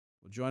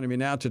Joining me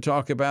now to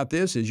talk about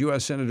this is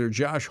U.S. Senator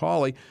Josh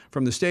Hawley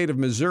from the state of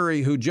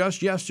Missouri, who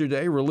just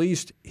yesterday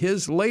released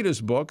his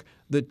latest book,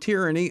 The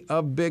Tyranny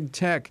of Big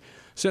Tech.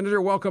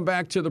 Senator, welcome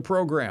back to the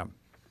program.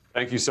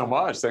 Thank you so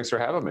much. Thanks for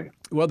having me.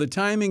 Well, the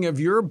timing of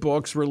your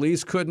book's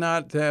release could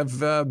not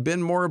have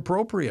been more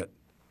appropriate.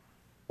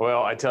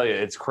 Well, I tell you,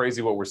 it's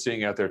crazy what we're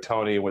seeing out there,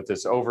 Tony, with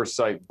this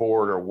oversight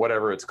board or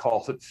whatever it's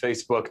called at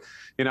Facebook.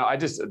 You know,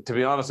 to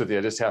be honest with you,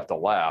 I just have to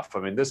laugh. I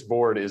mean, this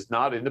board is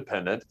not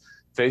independent.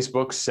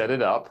 Facebook set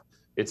it up.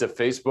 It's a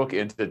Facebook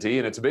entity,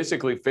 and it's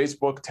basically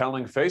Facebook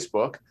telling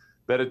Facebook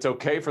that it's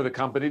okay for the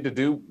company to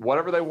do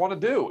whatever they want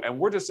to do, and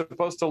we're just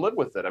supposed to live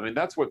with it. I mean,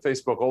 that's what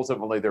Facebook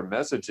ultimately, their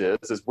message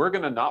is we're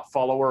going to not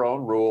follow our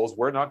own rules.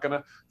 We're not going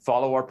to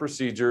follow our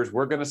procedures.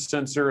 We're going to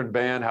censor and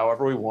ban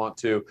however we want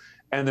to,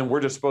 and then we're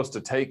just supposed to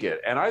take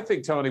it. And I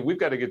think, Tony, we've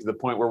got to get to the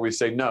point where we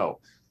say, no,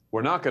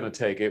 we're not going to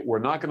take it. We're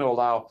not going to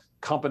allow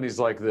companies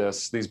like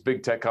this, these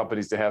big tech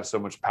companies, to have so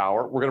much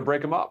power. We're going to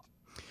break them up.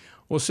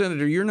 Well,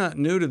 Senator, you're not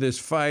new to this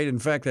fight. In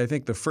fact, I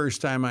think the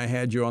first time I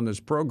had you on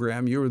this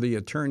program, you were the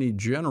Attorney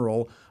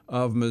General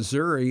of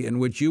Missouri, in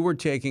which you were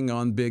taking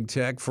on big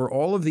tech for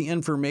all of the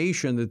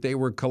information that they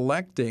were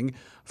collecting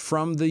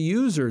from the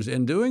users,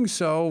 and doing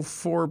so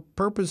for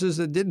purposes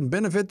that didn't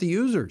benefit the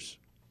users.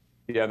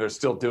 Yeah, they're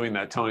still doing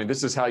that, Tony.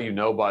 This is how you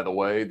know, by the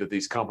way, that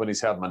these companies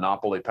have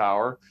monopoly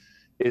power,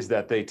 is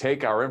that they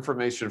take our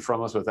information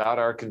from us without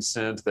our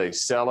consent. They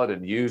sell it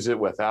and use it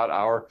without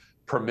our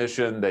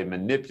permission. They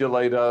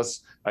manipulate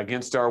us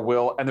against our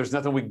will, and there's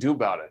nothing we can do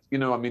about it. You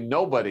know, I mean,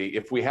 nobody,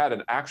 if we had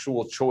an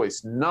actual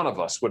choice, none of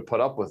us would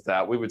put up with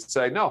that. We would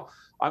say, no,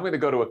 I'm going to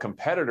go to a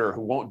competitor who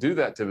won't do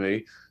that to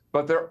me.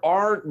 But there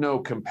are no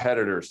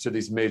competitors to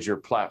these major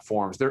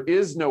platforms. There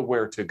is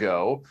nowhere to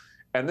go.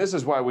 And this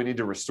is why we need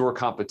to restore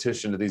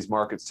competition to these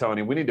markets,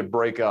 Tony. We need to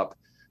break up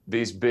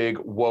these big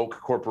woke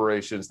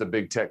corporations, the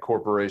big tech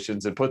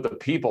corporations, and put the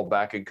people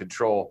back in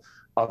control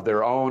of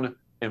their own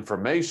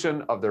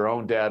information, of their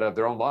own data, of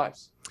their own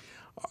lives.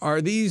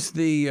 Are these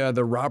the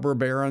robber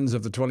barons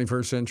of the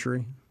 21st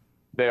century?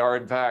 They are,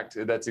 in fact.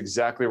 That's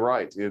exactly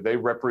right. They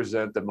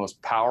represent the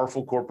most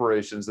powerful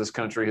corporations this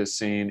country has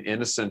seen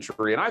in a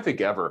century, and I think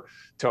ever,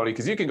 Tony,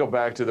 because you can go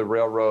back to the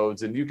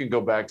railroads and you can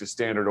go back to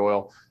Standard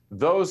Oil.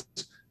 Those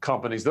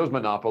companies, those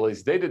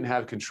monopolies, they didn't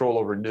have control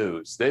over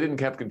news. They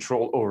didn't have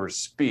control over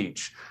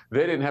speech.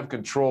 They didn't have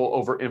control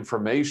over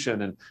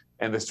information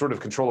and the sort of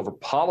control over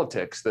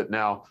politics that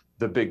now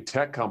the big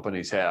tech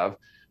companies have.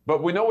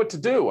 But we know what to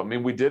do. I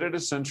mean, we did it a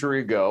century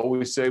ago.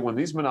 We say when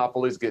these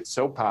monopolies get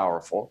so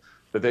powerful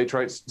that they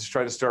try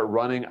to start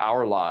running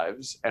our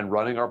lives and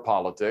running our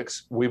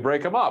politics, we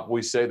break them up.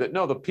 We say that,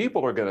 no, the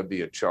people are going to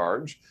be in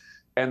charge.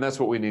 And that's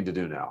what we need to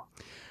do now.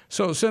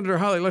 So, Senator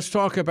Hawley, let's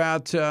talk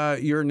about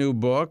your new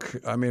book.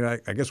 I mean,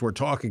 I guess we're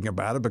talking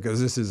about it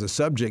because this is a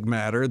subject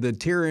matter, The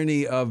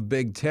Tyranny of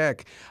Big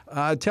Tech.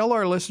 Tell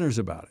our listeners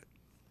about it.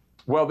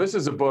 Well, this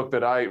is a book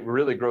that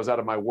really grows out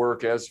of my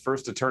work as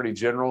first Attorney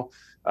General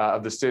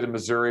of the state of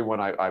Missouri when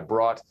I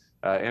brought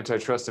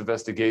antitrust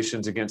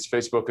investigations against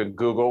Facebook and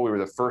Google. We were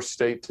the first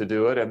state to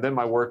do it. And then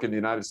my work in the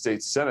United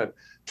States Senate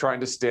trying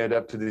to stand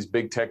up to these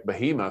big tech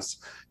behemoths.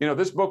 You know,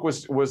 this book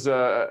was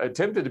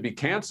attempted to be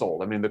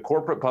canceled. I mean, the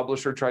corporate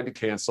publisher tried to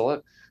cancel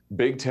it.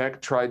 Big tech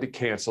tried to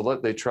cancel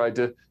it. They tried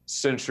to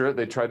censor it.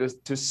 They tried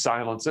to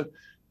silence it.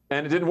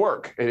 And it didn't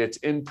work. And it's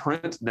in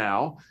print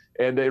now.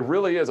 And it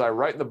really is. I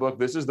write in the book,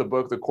 this is the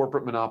book the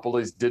corporate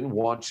monopolies didn't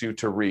want you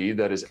to read.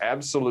 That is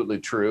absolutely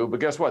true. But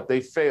guess what? They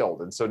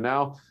failed. And so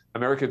now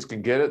Americans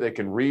can get it. They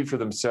can read for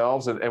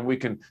themselves. And we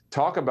can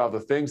talk about the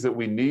things that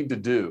we need to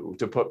do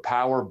to put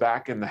power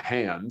back in the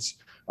hands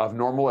of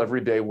normal,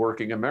 everyday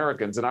working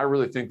Americans. And I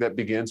really think that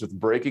begins with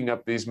breaking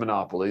up these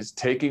monopolies,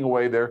 taking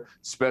away their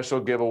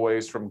special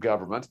giveaways from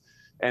government,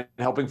 and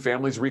helping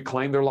families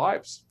reclaim their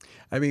lives.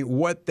 I mean,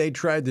 what they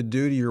tried to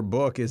do to your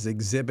book is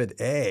Exhibit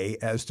A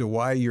as to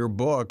why your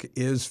book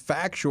is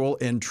factual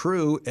and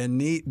true, and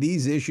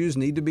these issues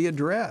need to be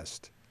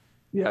addressed.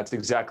 Yeah, that's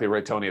exactly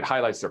right, Tony. It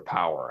highlights their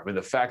power. I mean,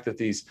 the fact that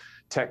these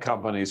tech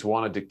companies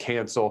wanted to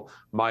cancel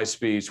my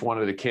speech,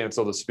 wanted to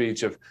cancel the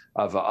speech of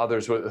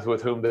others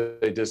with whom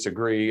they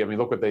disagree. I mean,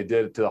 look what they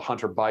did to the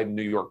Hunter Biden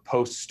New York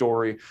Post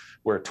story,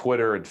 where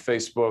Twitter and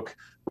Facebook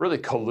really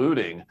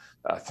colluding,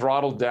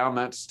 throttled down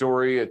that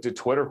story.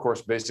 Twitter, of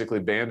course, basically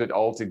banned it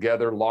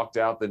altogether, locked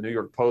out the New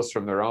York Post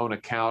from their own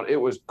account. It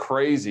was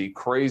crazy,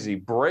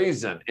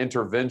 brazen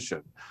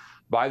intervention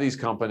by these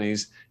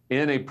companies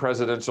in a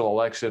presidential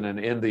election and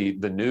in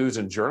the news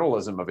and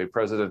journalism of a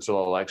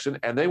presidential election.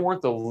 And they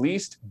weren't the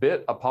least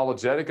bit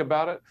apologetic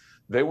about it.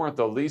 They weren't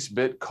the least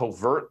bit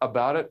covert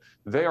about it.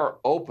 They are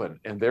open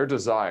in their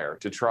desire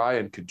to try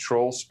and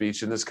control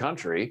speech in this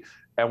country.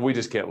 And we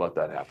just can't let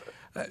that happen.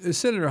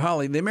 Senator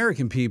Hawley, the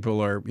American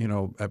people are,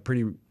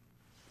 pretty,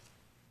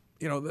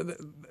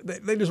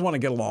 they just want to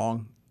get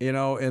along,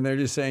 and they're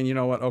just saying, you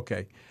know what,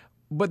 okay.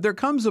 But there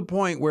comes a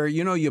point where,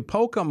 you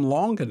poke them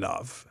long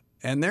enough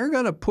and they're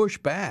going to push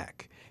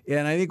back.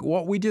 And I think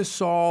what we just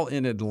saw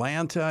in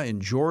Atlanta,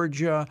 in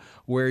Georgia,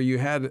 where you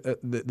had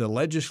the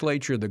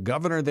legislature, the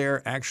governor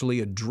there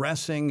actually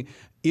addressing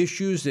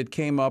issues that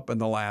came up in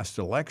the last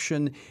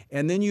election.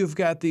 And then you've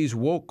got these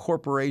woke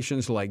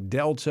corporations like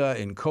Delta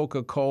and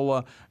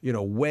Coca-Cola,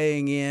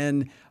 weighing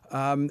in.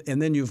 And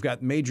then you've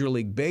got Major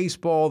League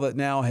Baseball that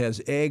now has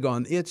egg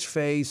on its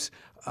face.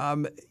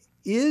 Have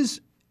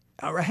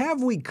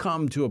we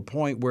come to a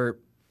point where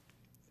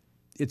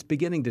it's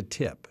beginning to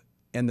tip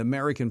and the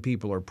American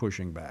people are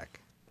pushing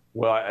back?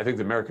 Well, I think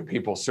the American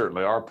people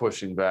certainly are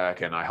pushing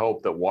back, and I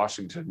hope that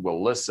Washington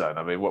will listen.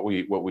 I mean, what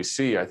we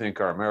see, I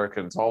think, are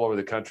Americans all over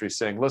the country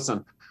saying,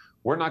 listen,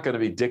 we're not going to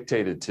be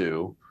dictated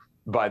to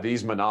by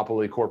these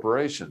monopoly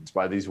corporations,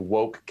 by these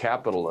woke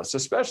capitalists,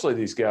 especially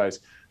these guys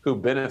who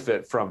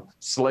benefit from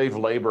slave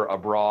labor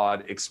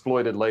abroad,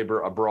 exploited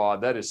labor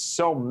abroad. That is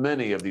so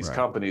many of these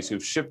companies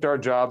who've shipped our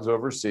jobs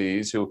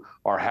overseas, who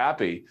are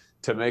happy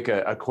to make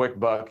a quick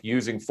buck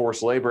using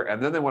forced labor.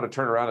 And then they want to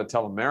turn around and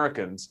tell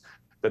Americans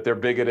that they're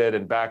bigoted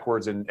and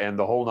backwards and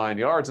the whole 9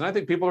 yards. And I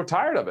think people are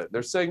tired of it.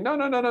 They're saying, no. I'm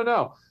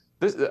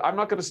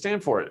not going to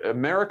stand for it.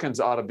 Americans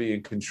ought to be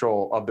in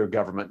control of their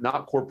government,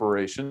 not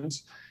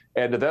corporations.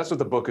 And that's what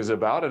the book is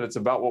about, and it's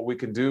about what we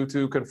can do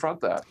to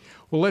confront that.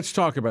 Well, let's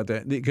talk about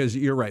that, because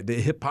you're right.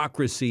 The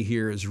hypocrisy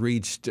here has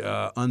reached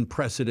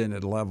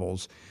unprecedented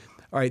levels.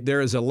 All right,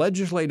 there is a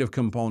legislative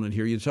component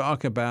here. You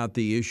talk about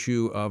the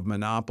issue of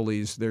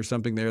monopolies. There's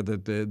something there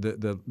that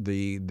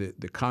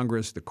the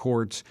Congress, the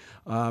courts,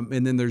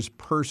 and then there's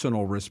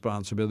personal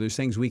responsibility. There's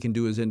things we can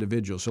do as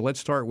individuals. So let's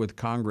start with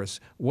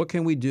Congress. What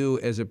can we do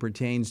as it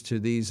pertains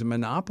to these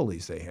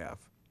monopolies they have?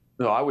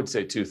 No, I would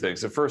say two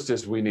things. The first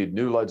is we need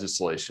new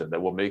legislation that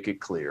will make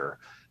it clear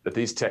that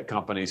these tech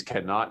companies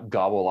cannot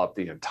gobble up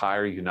the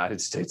entire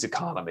United States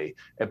economy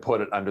and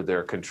put it under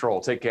their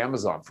control. Take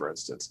Amazon, for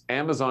instance.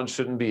 Amazon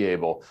shouldn't be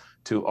able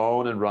to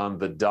own and run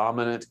the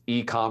dominant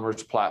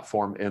e-commerce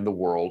platform in the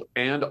world,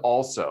 and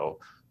also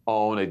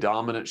own a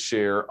dominant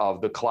share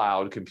of the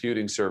cloud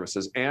computing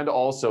services, and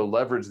also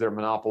leverage their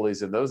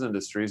monopolies in those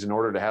industries in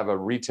order to have a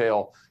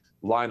retail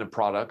line of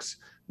products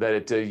that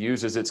it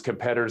uses its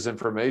competitors'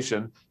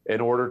 information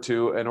in order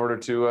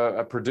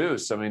to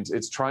produce. I mean,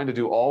 it's trying to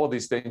do all of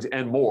these things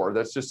and more.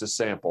 That's just a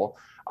sample.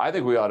 I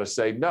think we ought to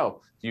say, no,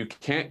 you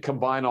can't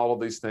combine all of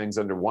these things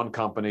under one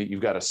company.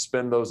 You've got to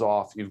spin those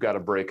off. You've got to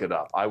break it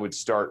up. I would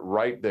start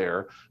right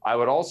there. I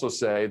would also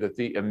say that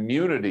the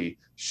immunity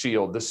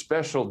shield, the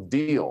special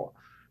deal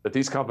that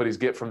these companies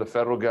get from the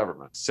federal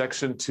government,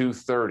 Section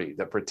 230,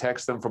 that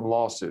protects them from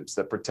lawsuits,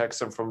 that protects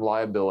them from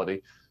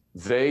liability,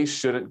 they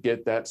shouldn't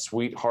get that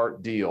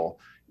sweetheart deal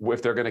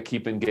if they're going to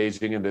keep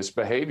engaging in this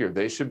behavior.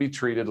 They should be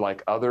treated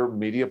like other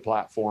media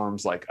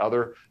platforms, like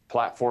other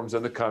platforms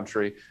in the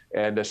country,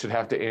 and they should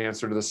have to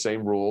answer to the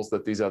same rules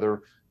that these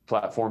other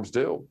platforms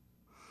do.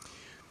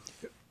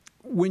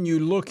 When you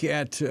look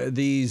at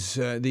these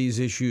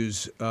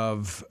issues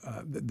of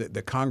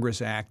the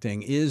Congress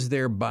acting, is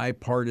there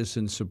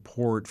bipartisan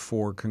support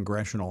for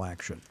congressional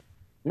action?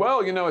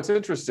 Well, it's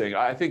interesting.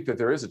 I think that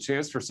there is a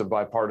chance for some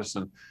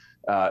bipartisan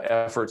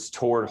efforts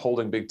toward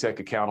holding big tech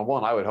accountable,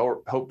 and I would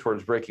hope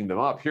towards breaking them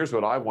up. Here's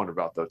what I wonder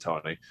about, though,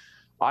 Tony.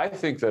 I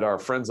think that our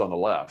friends on the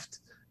left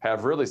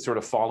have really sort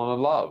of fallen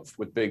in love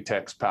with big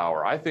tech's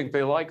power. I think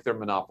they like their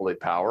monopoly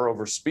power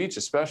over speech,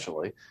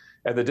 especially.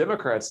 And the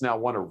Democrats now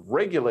want to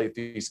regulate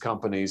these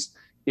companies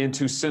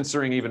into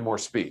censoring even more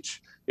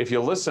speech. If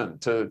you listen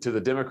to the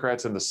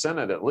Democrats in the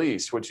Senate, at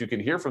least, what you can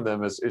hear from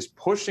them is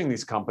pushing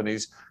these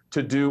companies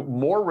to do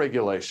more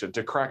regulation,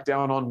 to crack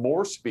down on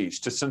more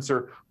speech, to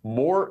censor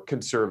more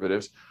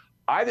conservatives.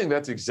 I think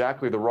that's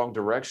exactly the wrong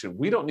direction.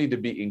 We don't need to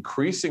be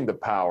increasing the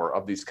power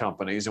of these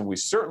companies, and we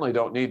certainly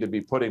don't need to be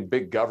putting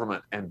big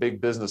government and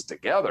big business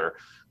together.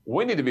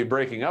 We need to be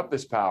breaking up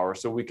this power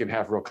so we can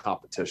have real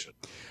competition.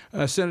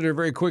 Senator,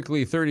 very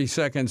quickly, 30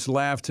 seconds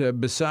left.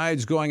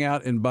 Besides going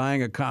out and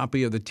buying a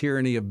copy of The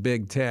Tyranny of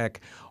Big Tech,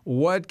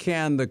 what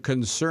can the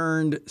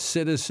concerned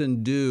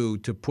citizen do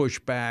to push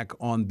back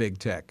on big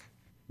tech?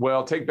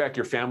 Well, take back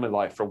your family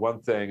life for one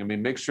thing. I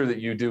mean, make sure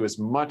that you do as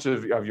much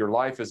of your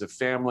life as a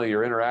family,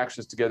 your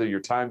interactions together, your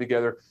time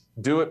together.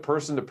 Do it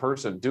person to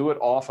person. Do it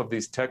off of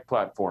these tech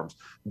platforms.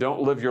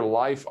 Don't live your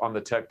life on the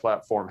tech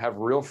platform. Have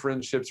real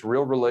friendships,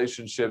 real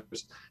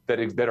relationships that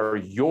are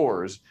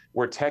yours,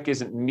 where tech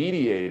isn't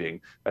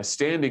mediating,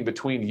 standing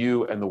between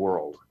you and the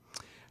world.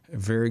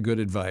 Very good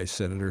advice,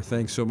 Senator.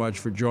 Thanks so much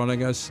for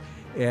joining us.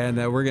 And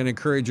we're going to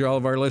encourage all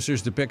of our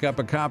listeners to pick up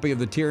a copy of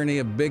The Tyranny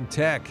of Big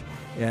Tech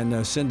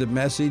and send a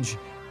message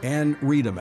and read them.